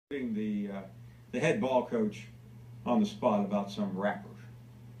The head ball coach on the spot about some rappers.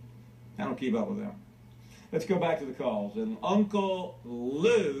 I don't keep up with them. Let's go back to the calls. And Uncle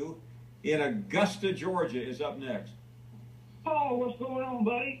Lou in Augusta, Georgia is up next. Oh, what's going on,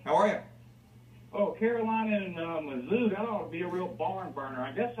 buddy? How are you? Oh, Carolina and Mizzou, that ought to be a real barn burner.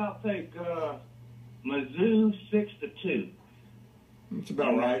 I guess I'll take Mizzou 6-2. That's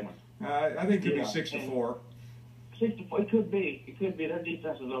about right. I think it could be 6-4. 6-4. It could be. It could be. Their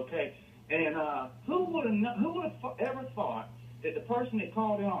defense is okay. And who would have ever thought that the person that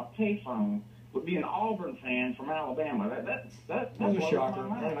called in on a payphone would be an Auburn fan from Alabama? That was a blows shocker.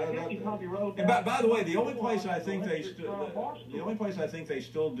 my mind. I guess he probably wrote And down. by the way, the only place I think they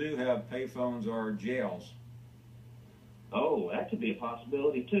still do have payphones are jails. Oh, that could be a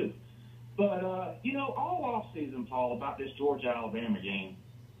possibility too. But you know, all off season, Paul, about this Georgia-Alabama game.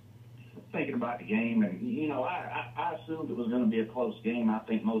 Thinking about the game, and you know, I assumed it was going to be a close game. I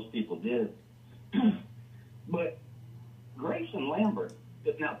think most people did. But Grayson Lambert,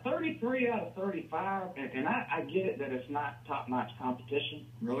 now 33 out of 35, and I get it that it's not top-notch competition.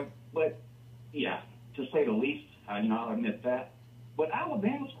 Really? But yeah, to say the least, you know, I'll admit that. But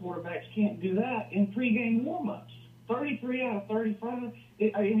Alabama's quarterbacks can't do that in pregame warm-ups. 33 out of 35.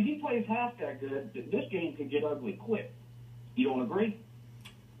 I mean, he plays half that good. This game could get ugly quick. You don't agree?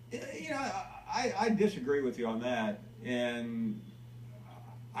 You know, I disagree with you on that, and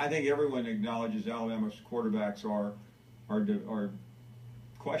I think everyone acknowledges Alabama's quarterbacks are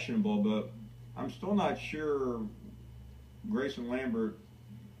questionable, but I'm still not sure Grayson Lambert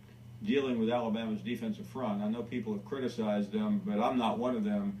dealing with Alabama's defensive front. I know people have criticized them, but I'm not one of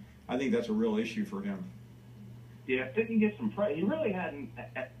them. I think that's a real issue for him. Yeah, if they can get some pressure, he really hadn't.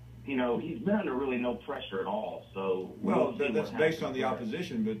 You know, he's been under really no pressure at all. So well, that's based on the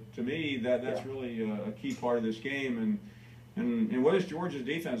opposition, but to me, that's really a key part of this game. And what does Georgia's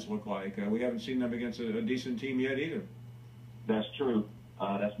defense look like? We haven't seen them against a decent team yet either. That's true.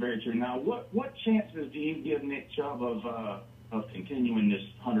 That's very true. Now, what chances do you give Nick Chubb of continuing this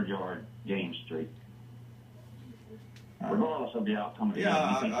 100-yard game streak, regardless of the outcome of the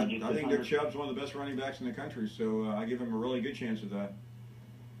game? I think Nick Chubb's one of the best running backs in the country, so I give him a really good chance of that.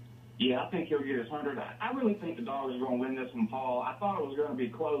 Yeah, I think he'll get his 100. I really think the Dogs are going to win this one, Paul. I thought it was going to be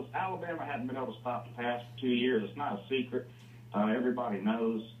close. Alabama hasn't been able to stop the pass for 2 years. It's not a secret. Everybody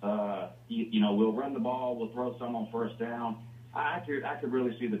knows. You know, we'll run the ball. We'll throw some on first down. I could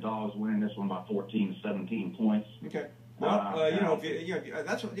really see the Dogs winning this one by 14 to 17 points. Okay. Well, you know,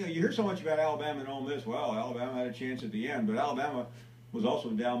 you hear so much about Alabama and Ole Miss. Well, Alabama had a chance at the end, but Alabama was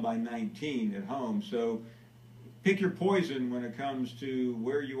also down by 19 at home. So pick your poison when it comes to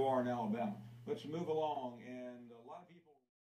where you are in Alabama. Let's move along and